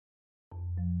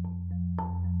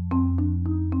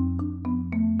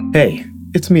Hey,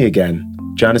 it's me again,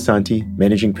 John Asante,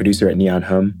 managing producer at Neon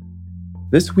Hum.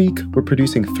 This week, we're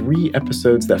producing 3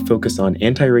 episodes that focus on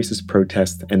anti-racist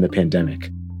protests and the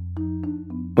pandemic.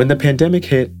 When the pandemic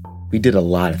hit, we did a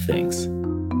lot of things.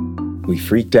 We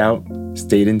freaked out,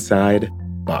 stayed inside,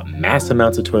 bought mass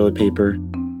amounts of toilet paper.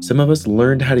 Some of us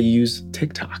learned how to use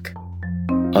TikTok.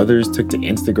 Others took to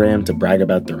Instagram to brag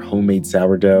about their homemade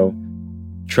sourdough.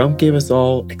 Trump gave us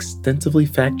all extensively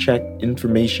fact-checked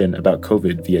information about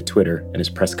COVID via Twitter and his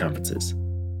press conferences.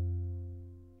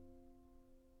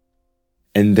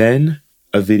 And then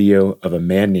a video of a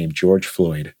man named George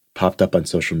Floyd popped up on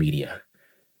social media.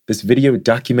 This video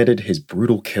documented his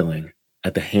brutal killing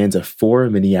at the hands of 4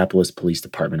 Minneapolis Police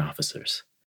Department officers.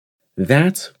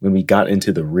 That's when we got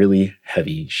into the really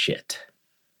heavy shit.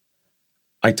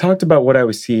 I talked about what I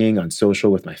was seeing on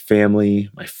social with my family,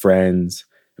 my friends,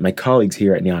 and my colleagues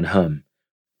here at Neon Hum,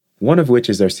 one of which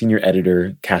is our senior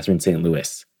editor, Catherine St.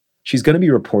 Louis. She's going to be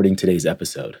reporting today's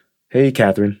episode. Hey,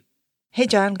 Catherine. Hey,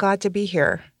 John. Glad to be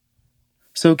here.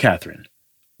 So, Catherine,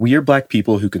 we are Black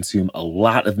people who consume a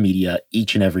lot of media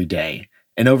each and every day.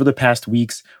 And over the past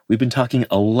weeks, we've been talking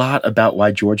a lot about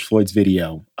why George Floyd's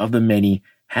video, of the many,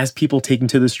 has people taking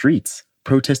to the streets,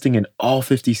 protesting in all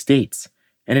 50 states.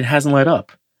 And it hasn't let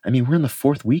up. I mean, we're in the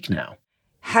 4th week now.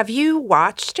 Have you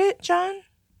watched it, John?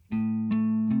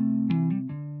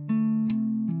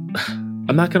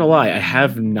 I'm not going to lie, I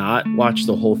have not watched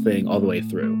the whole thing all the way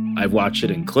through. I've watched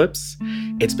it in clips.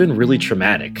 It's been really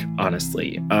traumatic,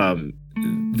 honestly.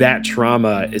 That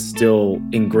trauma is still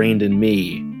ingrained in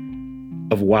me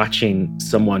of watching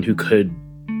someone who could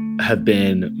have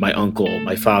been my uncle,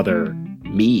 my father,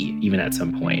 me, even at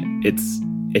some point. It's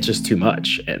just too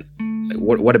much. And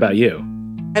what about you?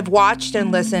 I've watched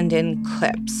and listened in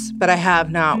clips, but I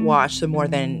have not watched the more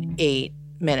than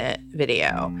 8-minute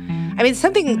video. I mean,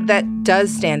 something that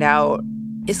does stand out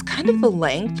is kind of the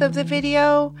length of the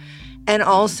video, and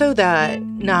also that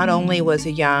not only was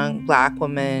a young Black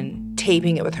woman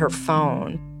taping it with her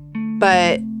phone,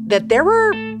 but that there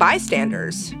were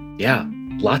bystanders. Yeah,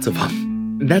 lots of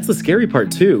them. And that's the scary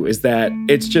part, too, is that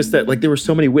it's just that, there were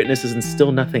so many witnesses and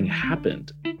still nothing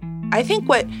happened. I think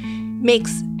what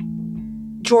makes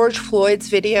George Floyd's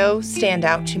video stand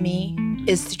out to me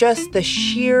is just the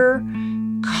sheer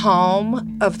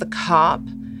calm of the cop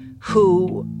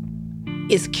who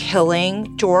is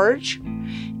killing George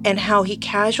and how he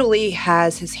casually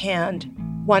has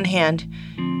one hand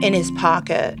in his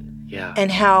pocket. Yeah.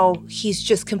 And how he's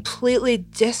just completely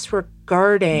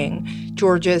disregarding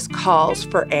George's calls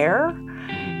for air.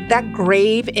 That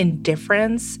grave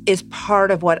indifference is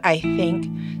part of what I think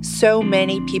so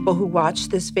many people who watched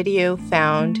this video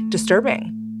found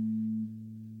disturbing.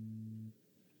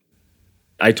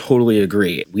 I totally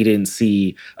agree. We didn't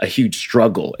see a huge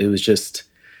struggle. It was just,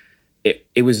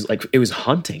 it was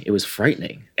haunting. It was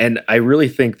frightening. And I really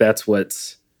think that's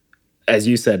what's, as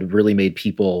you said, really made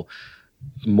people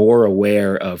more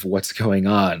aware of what's going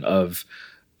on, of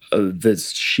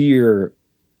this sheer,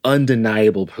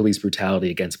 undeniable police brutality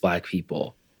against Black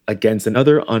people, against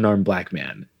another unarmed Black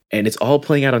man. And it's all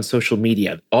playing out on social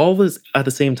media. All this at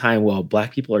the same time while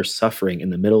Black people are suffering in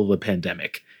the middle of a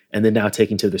pandemic and then now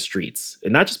taking to the streets.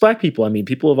 And not just Black people. I mean,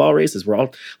 people of all races. They're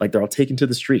all taking to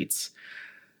the streets.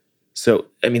 So,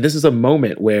 I mean, this is a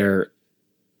moment where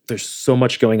there's so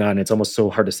much going on. It's almost so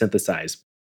hard to synthesize.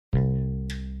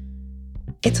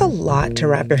 It's a lot to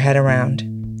wrap your head around.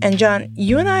 And John,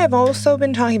 you and I have also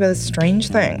been talking about this strange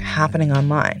thing happening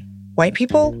online. White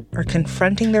people are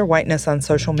confronting their whiteness on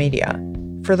social media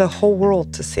for the whole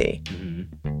world to see,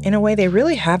 in a way they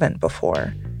really haven't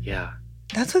before. Yeah.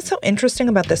 That's what's so interesting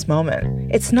about this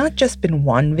moment. It's not just been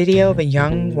one video of a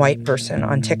young white person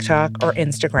on TikTok or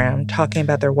Instagram talking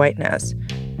about their whiteness.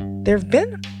 There have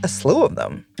been a slew of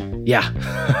them. Yeah.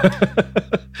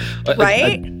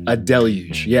 Right? A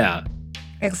deluge, yeah.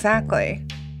 Exactly.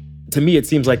 To me, it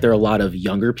seems like there are a lot of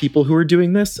younger people who are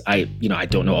doing this. I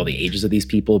don't know all the ages of these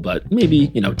people, but maybe,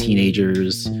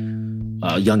 teenagers,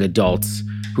 young adults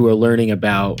who are learning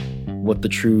about what the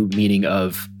true meaning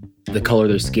of the color of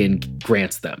their skin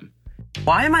grants them.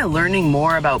 Why am I learning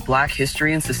more about Black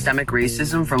history and systemic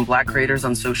racism from Black creators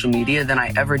on social media than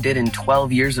I ever did in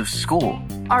 12 years of school?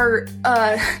 Our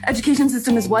education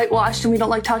system is whitewashed and we don't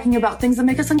like talking about things that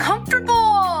make us uncomfortable.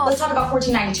 Let's talk about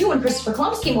 1492 when Christopher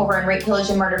Columbus came over and raped,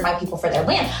 pillaged, and murdered my people for their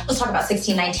land. Let's talk about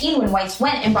 1619 when whites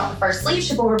went and brought the first slave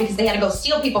ship over because they had to go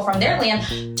steal people from their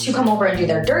land to come over and do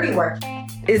their dirty work.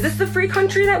 Is this the free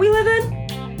country that we live in?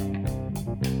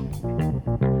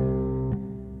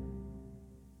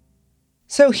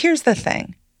 So here's the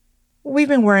thing. We've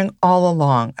been worrying all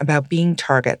along about being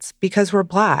targets because we're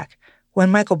Black, When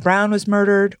Michael Brown was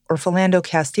murdered or Philando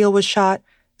Castile was shot,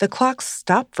 the clock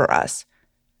stopped for us.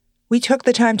 We took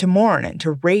the time to mourn and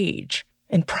to rage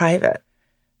in private.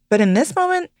 But in this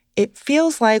moment, it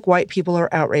feels like white people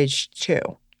are outraged too,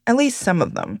 at least some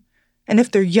of them. And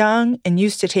if they're young and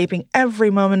used to taping every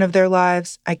moment of their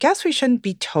lives, I guess we shouldn't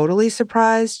be totally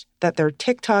surprised that they're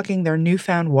TikToking their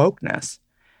newfound wokeness.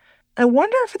 I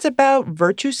wonder if it's about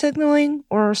virtue signaling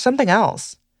or something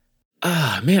else.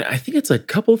 Man, I think it's a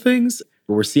couple things.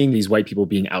 We're seeing these white people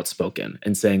being outspoken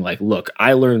and saying like, look,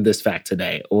 I learned this fact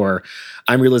today, or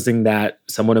I'm realizing that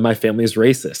someone in my family is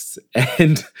racist.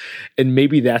 And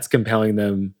maybe that's compelling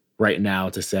them right now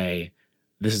to say,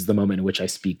 this is the moment in which I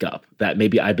speak up, that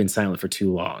maybe I've been silent for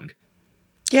too long.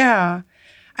 Yeah.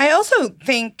 I also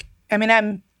think,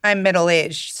 I'm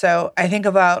middle-aged, so I think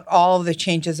about all of the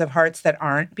changes of hearts that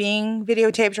aren't being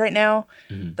videotaped right now.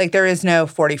 Mm-hmm. Like, there is no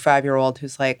 45-year-old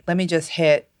who's like, let me just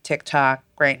hit TikTok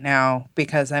right now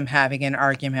because I'm having an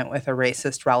argument with a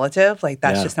racist relative. Like,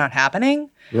 that's just not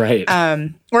happening. Right.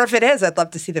 Or if it is, I'd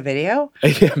love to see the video.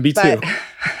 Yeah, me too.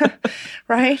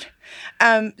 Right?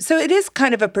 So it is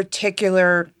kind of a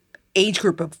particular age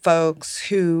group of folks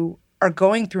who are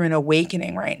going through an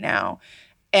awakening right now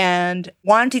and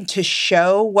wanting to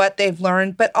show what they've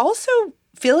learned, but also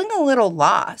feeling a little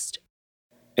lost.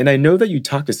 And I know that you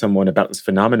talked to someone about this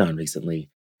phenomenon recently,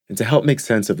 and to help make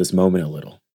sense of this moment a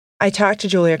little. I talked to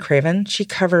Julia Craven. She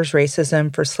covers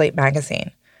racism for Slate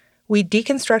Magazine. We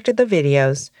deconstructed the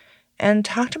videos and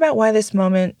talked about why this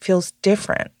moment feels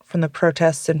different from the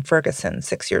protests in Ferguson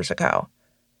 6 years ago.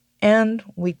 And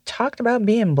we talked about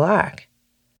being Black.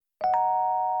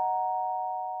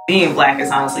 Being Black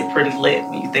is honestly pretty lit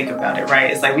when you think about it, right?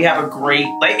 It's like we have a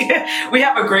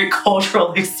great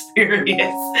cultural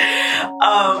experience.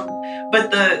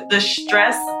 But the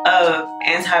stress of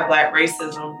anti-Black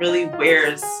racism really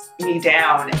wears me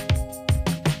down.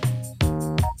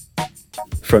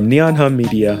 From Neon Hum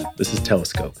Media, this is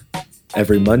Telescope.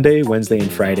 Every Monday, Wednesday,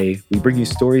 and Friday, we bring you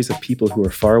stories of people who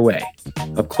are far away,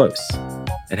 up close,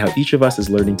 and how each of us is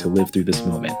learning to live through this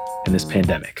moment and this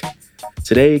pandemic.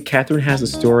 Today, Catherine has a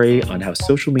story on how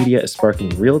social media is sparking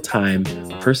real-time,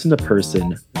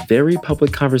 person-to-person, very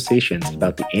public conversations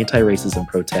about the anti-racism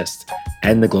protests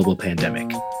and the global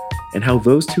pandemic, and how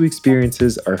those two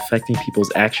experiences are affecting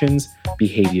people's actions,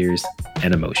 behaviors,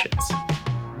 and emotions.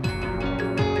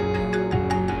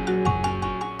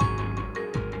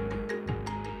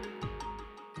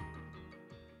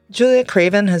 Julia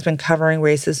Craven has been covering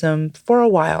racism for a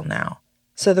while now.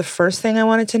 So the first thing I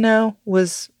wanted to know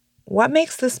was, what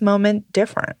makes this moment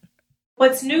different?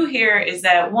 What's new here is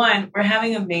that, one, we're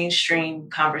having a mainstream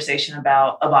conversation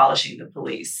about abolishing the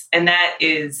police. And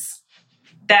that's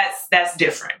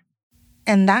different.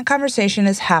 And that conversation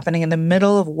is happening in the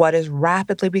middle of what is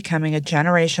rapidly becoming a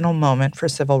generational moment for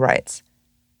civil rights.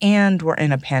 And we're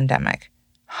in a pandemic.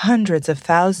 Hundreds of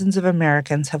thousands of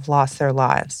Americans have lost their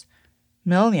lives.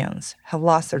 Millions have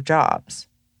lost their jobs.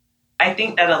 I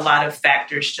think that a lot of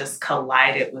factors just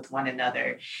collided with one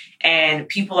another. And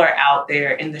people are out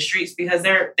there in the streets because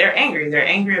they're angry. They're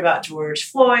angry about George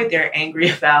Floyd. They're angry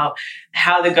about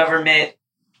how the government,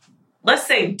 let's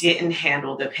say, didn't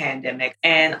handle the pandemic.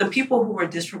 And the people who were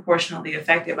disproportionately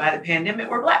affected by the pandemic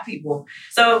were Black people.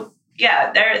 So,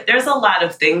 yeah, there's a lot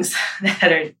of things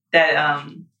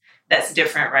that's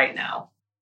different right now.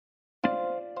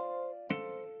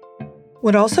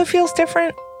 What also feels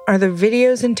different are the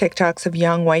videos and TikToks of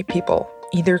young white people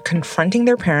either confronting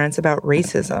their parents about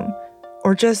racism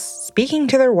or just speaking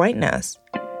to their whiteness.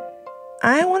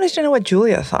 I wanted to know what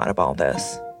Julia thought about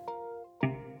this.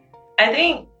 I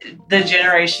think the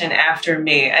generation after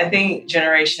me, I think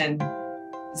Generation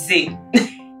Z.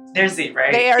 They're Z,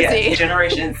 right? They are Z.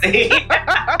 Generation Z.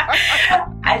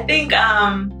 I think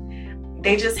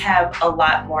they just have a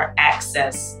lot more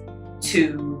access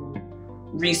to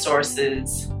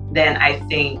resources than I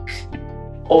think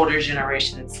older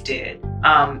generations did.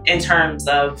 In terms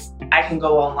of, I can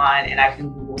go online and I can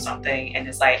Google something and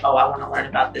it's like, oh, I want to learn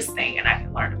about this thing and I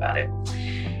can learn about it.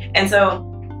 And so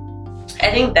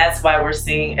I think that's why we're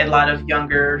seeing a lot of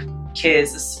younger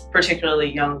kids,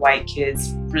 particularly young white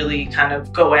kids, really kind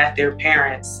of go at their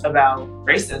parents about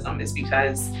racism, is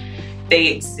because they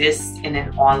exist in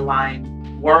an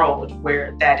online world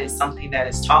where that is something that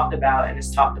is talked about and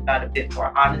is talked about a bit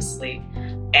more honestly.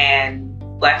 And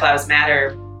Black Lives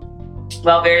Matter,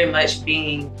 while very much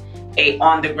being a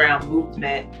on-the-ground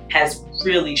movement, has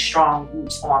really strong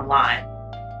roots online.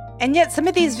 And yet some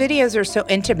of these videos are so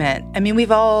intimate. I mean,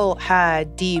 we've all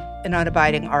had deep and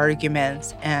unabiding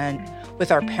arguments and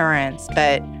with our parents,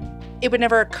 but it would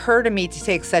never occur to me to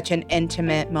take such an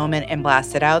intimate moment and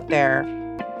blast it out there.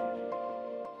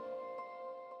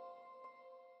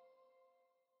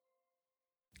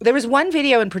 There was one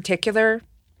video in particular.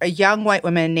 A young white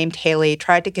woman named Haley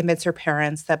tried to convince her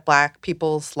parents that Black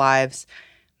people's lives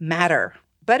matter.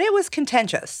 But it was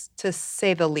contentious, to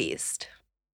say the least.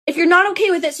 If you're not okay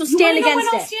with it, so stand against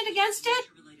it. When I'll stand against it?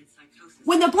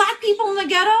 When the Black people in the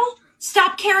ghetto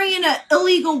stop carrying an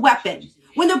illegal weapon.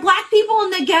 When the Black people in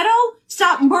the ghetto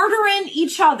stop murdering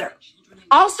each other.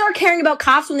 I'll start caring about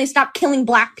cops when they stop killing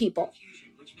Black people.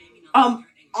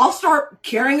 I'll start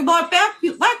caring about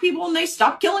Black people when they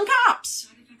stop killing cops.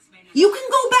 You can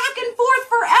go back and forth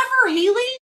forever,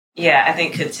 Haley. Yeah, I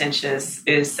think contentious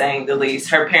is saying the least.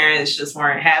 Her parents just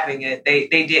weren't having it. They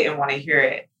didn't want to hear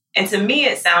it. And to me,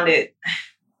 it sounded,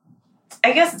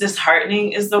 I guess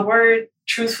disheartening is the word,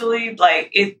 truthfully.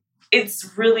 Like,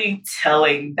 it's really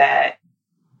telling that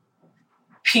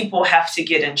people have to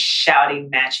get in shouting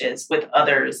matches with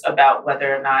others about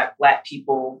whether or not Black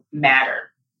people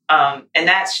matter. And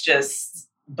that's just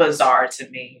bizarre to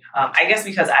me. I guess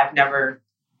because I've never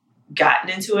gotten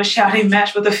into a shouting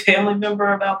match with a family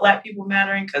member about Black people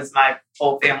mattering, because my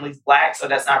whole family's Black, so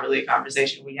that's not really a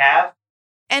conversation we have.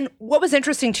 And what was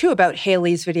interesting, too, about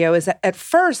Haley's video is that at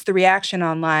first the reaction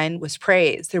online was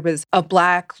praise. There was a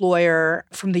Black lawyer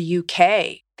from the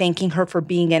UK thanking her for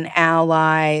being an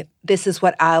ally. This is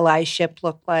what allyship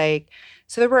looked like.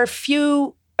 So there were a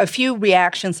few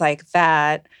reactions like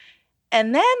that.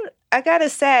 And then I got to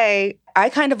say, I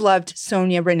kind of loved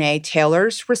Sonia Renee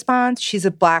Taylor's response. She's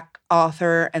a Black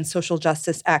author and social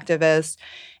justice activist.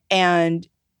 And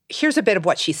here's a bit of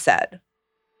what she said.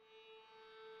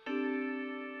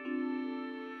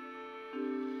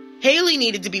 Haley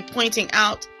needed to be pointing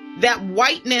out that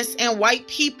whiteness and white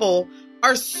people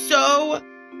are so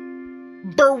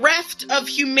bereft of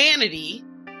humanity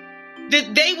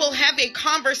that they will have a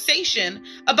conversation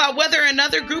about whether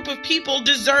another group of people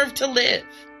deserve to live.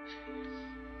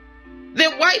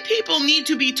 That white people need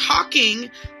to be talking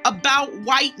about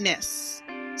whiteness.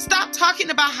 Stop talking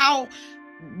about how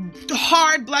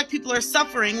hard Black people are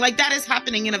suffering like that is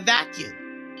happening in a vacuum.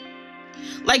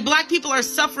 Like Black people are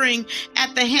suffering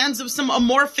at the hands of some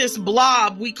amorphous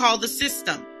blob we call the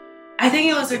system. I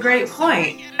think it was a great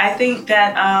point. I think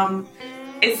that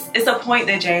it's a point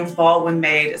that James Baldwin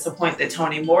made. It's a point that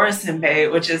Toni Morrison made,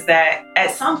 which is that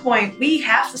at some point we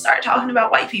have to start talking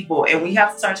about white people, and we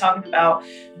have to start talking about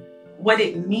what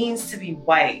it means to be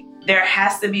white. There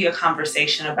has to be a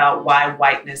conversation about why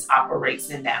whiteness operates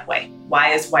in that way. Why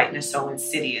is whiteness so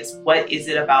insidious? What is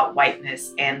it about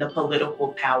whiteness and the political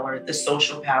power, the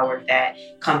social power that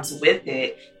comes with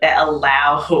it that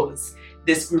allows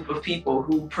this group of people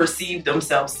who perceive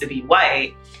themselves to be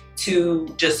white to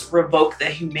just revoke the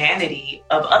humanity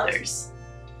of others?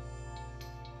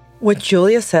 What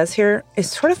Julia says here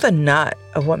is sort of the nut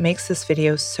of what makes this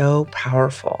video so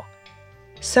powerful.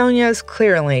 Sonia's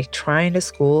clearly trying to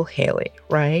school Haley,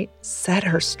 right? Set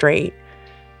her straight.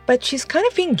 But she's kind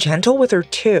of being gentle with her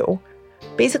too.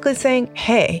 Basically saying,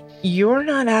 hey, you're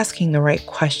not asking the right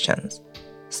questions.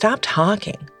 Stop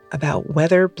talking about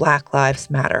whether Black lives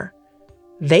matter.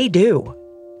 They do.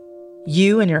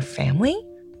 You and your family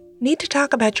need to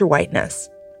talk about your whiteness.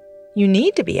 You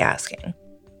need to be asking,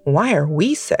 why are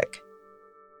we sick?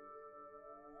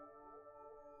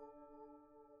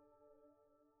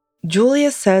 Julia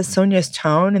says Sonia's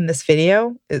tone in this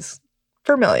video is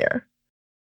familiar.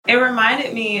 It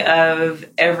reminded me of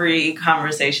every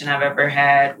conversation I've ever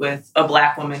had with a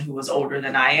Black woman who was older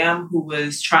than I am, who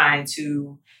was trying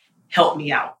to help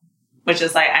me out, which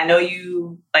is like, I know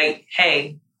you, like,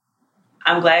 hey,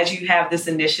 I'm glad you have this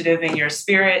initiative in your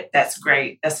spirit. That's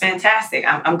great. That's fantastic.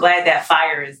 I'm glad that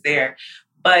fire is there.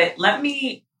 But let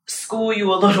me school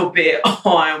you a little bit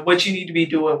on what you need to be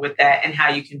doing with that and how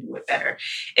you can do it better.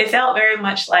 It felt very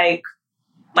much like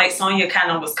Sonia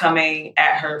kind of was coming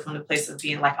at her from the place of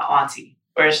being like an auntie,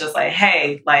 where it's just like,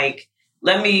 hey,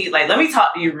 let me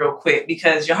talk to you real quick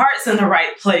because your heart's in the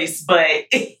right place, but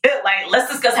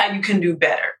let's discuss how you can do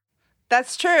better.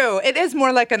 That's true. It is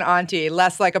more like an auntie,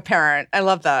 less like a parent. I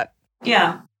love that.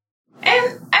 Yeah.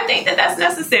 And I think that that's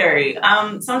necessary.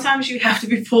 Sometimes you have to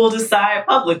be pulled aside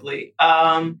publicly.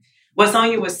 What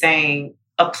Sonia was saying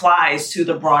applies to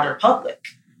the broader public.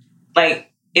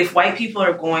 Like, if white people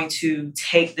are going to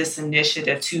take this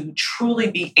initiative to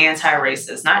truly be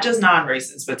anti-racist, not just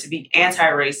non-racist, but to be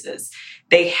anti-racist,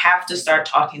 they have to start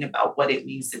talking about what it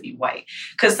means to be white.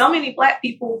 Because so many Black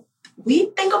people, we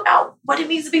think about what it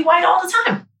means to be white all the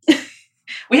time.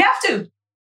 We have to.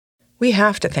 We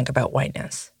have to think about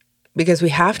whiteness. Because we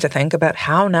have to think about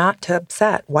how not to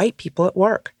upset white people at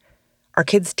work, our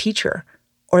kid's teacher,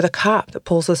 or the cop that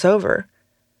pulls us over.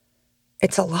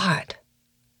 It's a lot.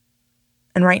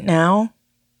 And right now,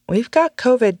 we've got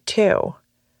COVID too.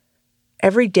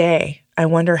 Every day, I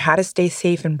wonder how to stay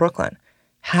safe in Brooklyn,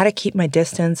 how to keep my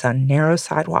distance on narrow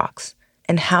sidewalks,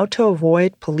 and how to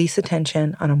avoid police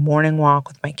attention on a morning walk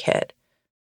with my kid.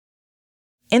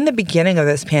 In the beginning of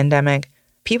this pandemic,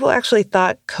 people actually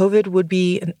thought COVID would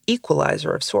be an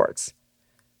equalizer of sorts.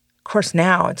 Of course,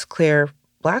 now it's clear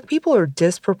Black people are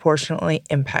disproportionately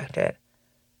impacted.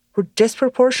 We're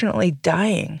disproportionately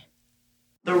dying.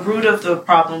 The root of the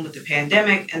problem with the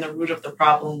pandemic and the root of the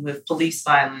problem with police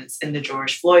violence in the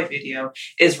George Floyd video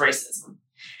is racism.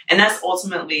 And that's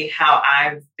ultimately how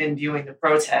I've been viewing the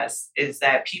protests, is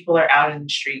that people are out in the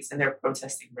streets and they're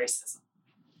protesting racism.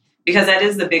 Because that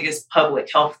is the biggest public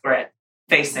health threat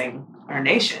facing our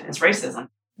nation, is racism.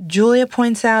 Julia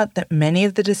points out that many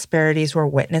of the disparities we're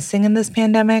witnessing in this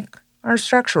pandemic are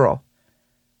structural.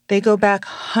 They go back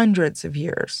hundreds of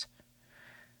years.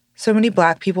 So many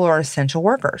Black people are essential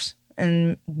workers,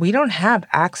 and we don't have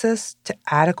access to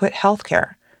adequate health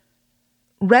care.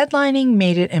 Redlining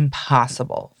made it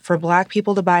impossible for Black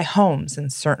people to buy homes in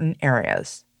certain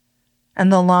areas.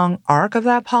 And the long arc of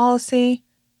that policy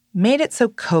made it so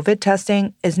COVID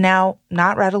testing is now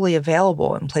not readily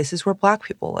available in places where Black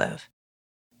people live.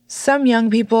 Some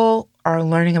young people are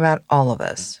learning about all of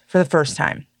this for the first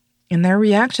time, and their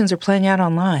reactions are playing out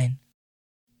online.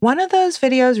 One of those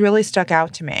videos really stuck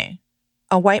out to me.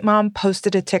 A white mom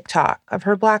posted a TikTok of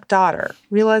her Black daughter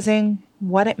realizing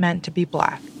what it meant to be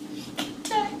Black.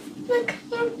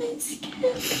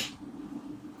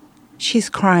 She's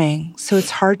crying, so it's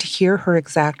hard to hear her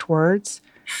exact words,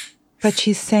 but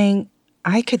she's saying,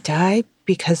 "I could die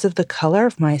because of the color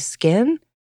of my skin?"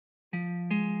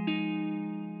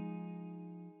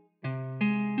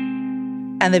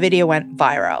 And the video went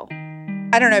viral.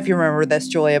 I don't know if you remember this,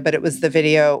 Julia, but it was the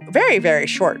video, very, very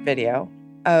short video,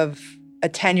 of a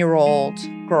 10-year-old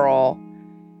girl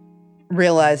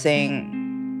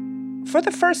realizing for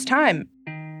the first time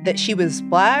that she was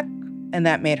Black, and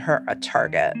that made her a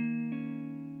target.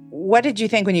 What did you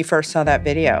think when you first saw that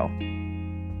video?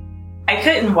 I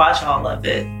couldn't watch all of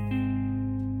it.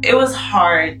 It was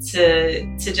hard to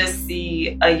just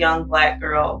see a young Black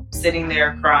girl sitting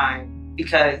there crying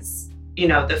because, you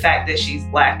know, the fact that she's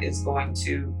Black is going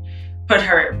to put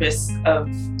her at risk of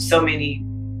so many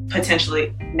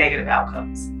potentially negative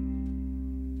outcomes.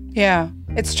 Yeah,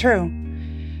 it's true.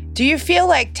 Do you feel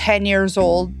like 10 years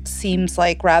old seems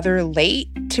like rather late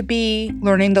to be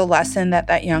learning the lesson that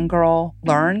that young girl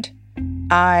learned?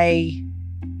 By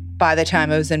the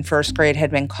time I was in first grade,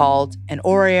 had been called an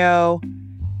Oreo.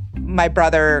 My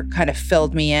brother kind of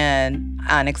filled me in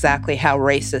on exactly how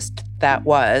racist that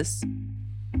was.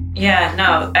 Yeah,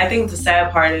 no, I think the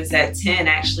sad part is that 10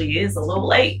 actually is a little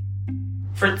late.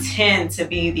 For 10 to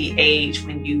be the age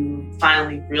when you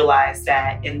finally realize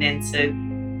that, and then to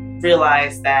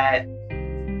realize that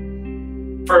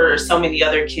for so many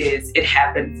other kids, it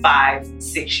happened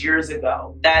 5-6 years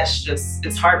ago. That's just,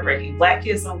 it's heartbreaking. Black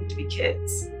kids don't get to be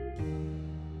kids.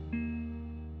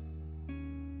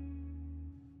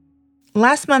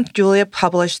 Last month, Julia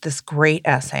published this great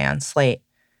essay on Slate.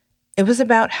 It was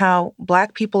about how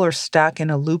Black people are stuck in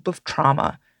a loop of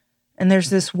trauma. And there's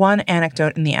this one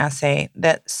anecdote in the essay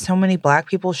that so many Black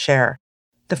people share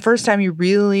the first time you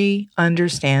really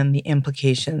understand the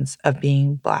implications of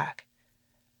being Black.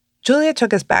 Julia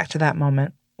took us back to that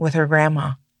moment with her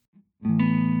grandma.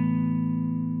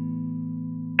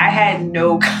 I had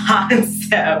no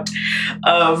concept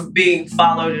of being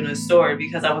followed in a store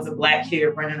because I was a Black kid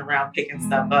running around picking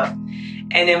stuff up.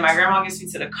 And then my grandma gets me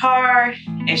to the car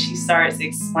and she starts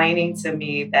explaining to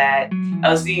me that I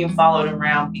was being followed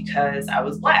around because I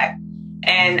was Black.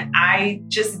 And I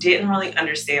just didn't really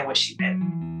understand what she meant.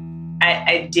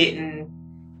 I didn't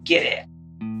get it.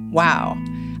 Wow.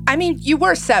 I mean, you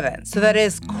were 7, so that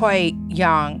is quite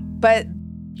young. But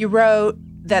you wrote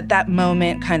that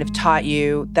moment kind of taught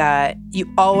you that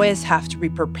you always have to be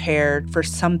prepared for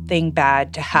something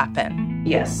bad to happen.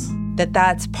 Yes.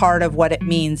 That's part of what it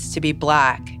means to be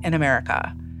Black in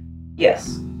America.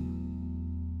 Yes.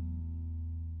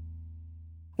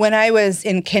 When I was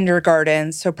in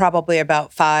kindergarten, so probably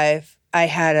about 5, I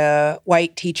had a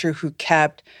white teacher who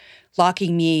kept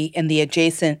locking me in the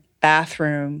adjacent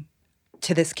bathroom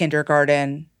to this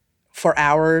kindergarten for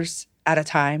hours at a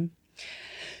time.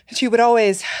 She would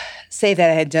always say that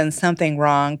I had done something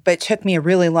wrong, but it took me a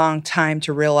really long time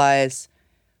to realize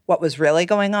what was really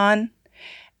going on.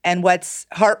 And what's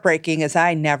heartbreaking is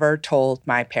I never told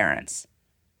my parents.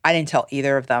 I didn't tell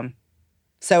either of them.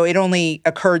 So it only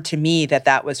occurred to me that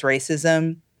that was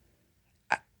racism.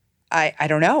 I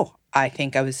don't know. I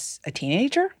think I was a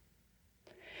teenager.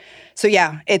 So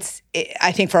yeah,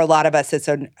 I think for a lot of us, it's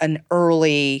an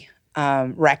early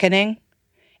reckoning.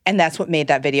 And that's what made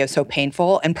that video so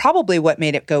painful, and probably what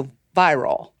made it go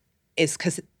viral, is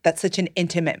because that's such an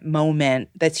intimate moment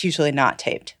that's usually not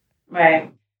taped.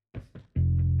 Right.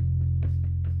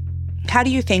 How do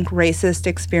you think racist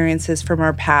experiences from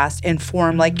our past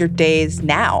inform like your days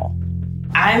now?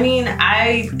 I mean,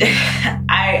 I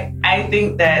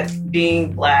think that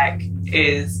being Black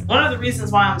is one of the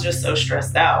reasons why I'm just so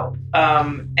stressed out.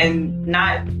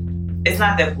 It's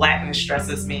not that Blackness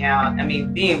stresses me out. I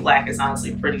mean, being Black is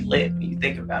honestly pretty lit when you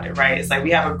think about it, right? It's like we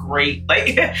have a great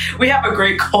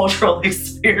cultural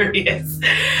experience.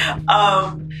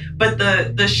 But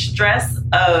the stress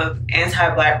of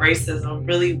anti-Black racism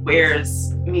really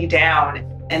wears me down.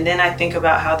 And then I think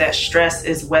about how that stress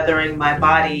is weathering my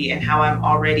body and how I'm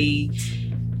already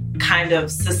kind of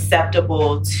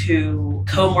susceptible to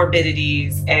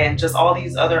comorbidities and just all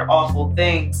these other awful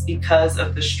things because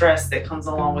of the stress that comes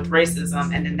along with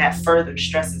racism. And then that further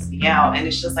stresses me out. And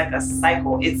it's just like a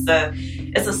cycle. It's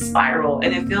a spiral,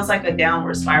 and it feels like a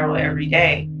downward spiral every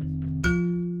day.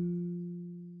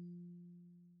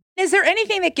 Is there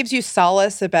anything that gives you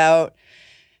solace about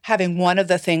having one of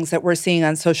the things that we're seeing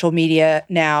on social media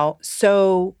now,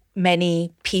 so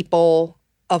many people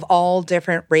of all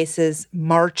different races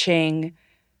marching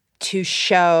to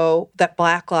show that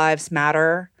Black Lives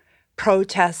Matter,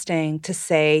 protesting to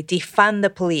say, defund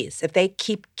the police. If they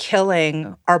keep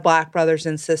killing our Black brothers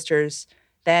and sisters,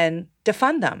 then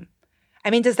defund them.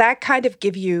 I mean, does that kind of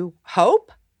give you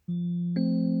hope?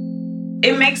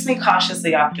 It makes me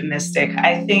cautiously optimistic.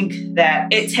 I think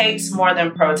that it takes more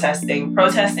than protesting.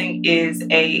 Protesting is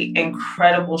an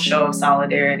incredible show of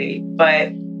solidarity.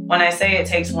 But when I say it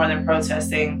takes more than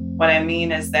protesting, what I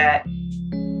mean is that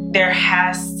there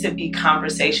has to be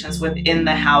conversations within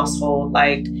the household,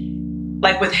 like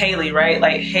with Haley, right?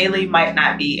 Like Haley might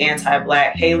not be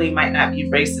anti-Black, Haley might not be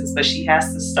racist, but she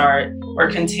has to start or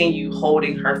continue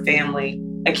holding her family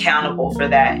accountable for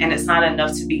that. And it's not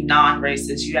enough to be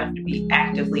non-racist. You have to be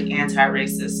actively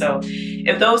anti-racist. So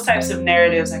if those types of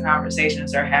narratives and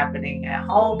conversations are happening at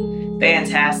home,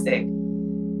 fantastic.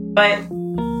 But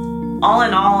all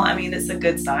in all, I mean, it's a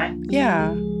good sign.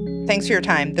 Yeah. Thanks for your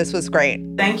time. This was great.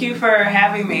 Thank you for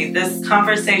having me. This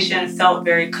conversation felt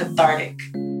very cathartic.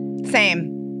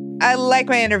 Same. I like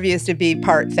my interviews to be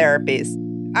part therapies.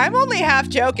 I'm only half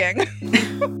joking.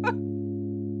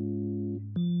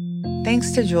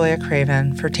 Thanks to Julia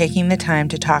Craven for taking the time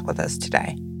to talk with us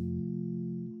today.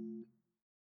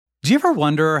 Do you ever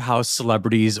wonder how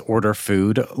celebrities order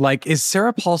food? Like, is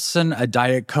Sarah Paulson a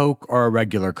Diet Coke or a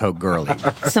regular Coke girlie?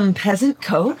 Some peasant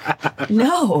Coke?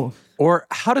 No. Or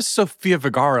how does Sofia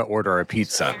Vergara order a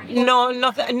pizza? No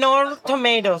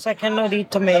tomatoes. I cannot eat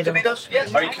tomatoes.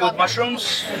 Yes. Are you cool with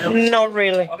mushrooms? Not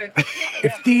really. Okay.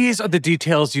 If these are the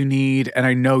details you need, and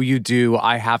I know you do,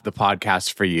 I have the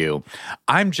podcast for you.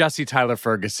 I'm Jesse Tyler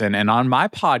Ferguson, and on my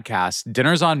podcast,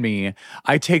 Dinners on Me,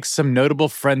 I take some notable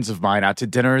friends of mine out to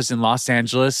dinners in Los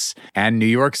Angeles and New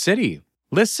York City.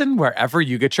 Listen wherever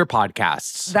you get your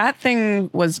podcasts. That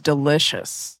thing was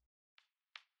delicious.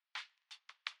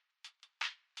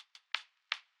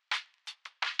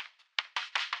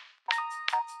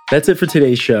 That's it for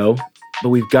today's show, but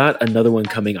we've got another one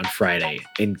coming on Friday.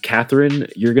 And Catherine,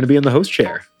 you're going to be in the host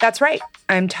chair. That's right.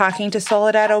 I'm talking to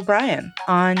Soledad O'Brien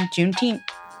on Juneteenth.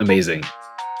 Amazing.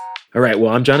 All right,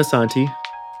 well, I'm John Asante.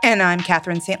 And I'm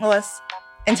Catherine St. Louis.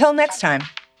 Until next time.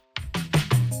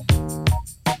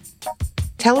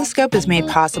 Telescope is made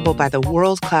possible by the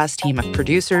world-class team of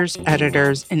producers,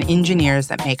 editors, and engineers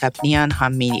that make up Neon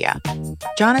Hum Media.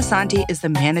 John Asante is the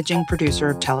managing producer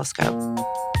of Telescope.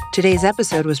 Today's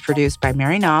episode was produced by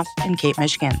Mary Knopf and Kate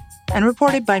Michigan and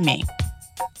reported by me.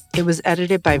 It was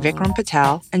edited by Vikram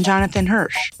Patel and Jonathan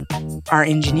Hirsch. Our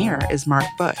engineer is Mark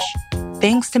Bush.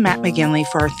 Thanks to Matt McGinley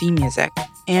for our theme music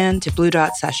and to Blue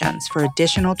Dot Sessions for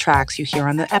additional tracks you hear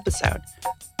on the episode.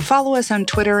 Follow us on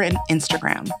Twitter and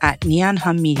Instagram at Neon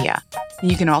Hum Media. And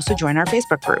you can also join our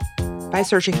Facebook group by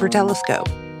searching for Telescope.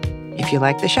 If you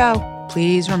like the show,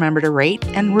 please remember to rate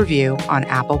and review on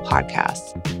Apple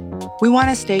Podcasts. We want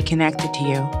to stay connected to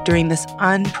you during this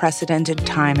unprecedented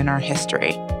time in our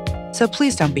history. So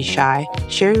please don't be shy.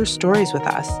 Share your stories with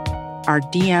us. Our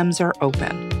DMs are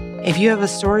open. If you have a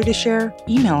story to share,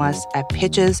 email us at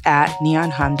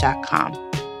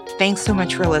pitches@neonhum.com. Thanks so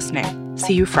much for listening.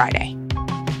 See you Friday.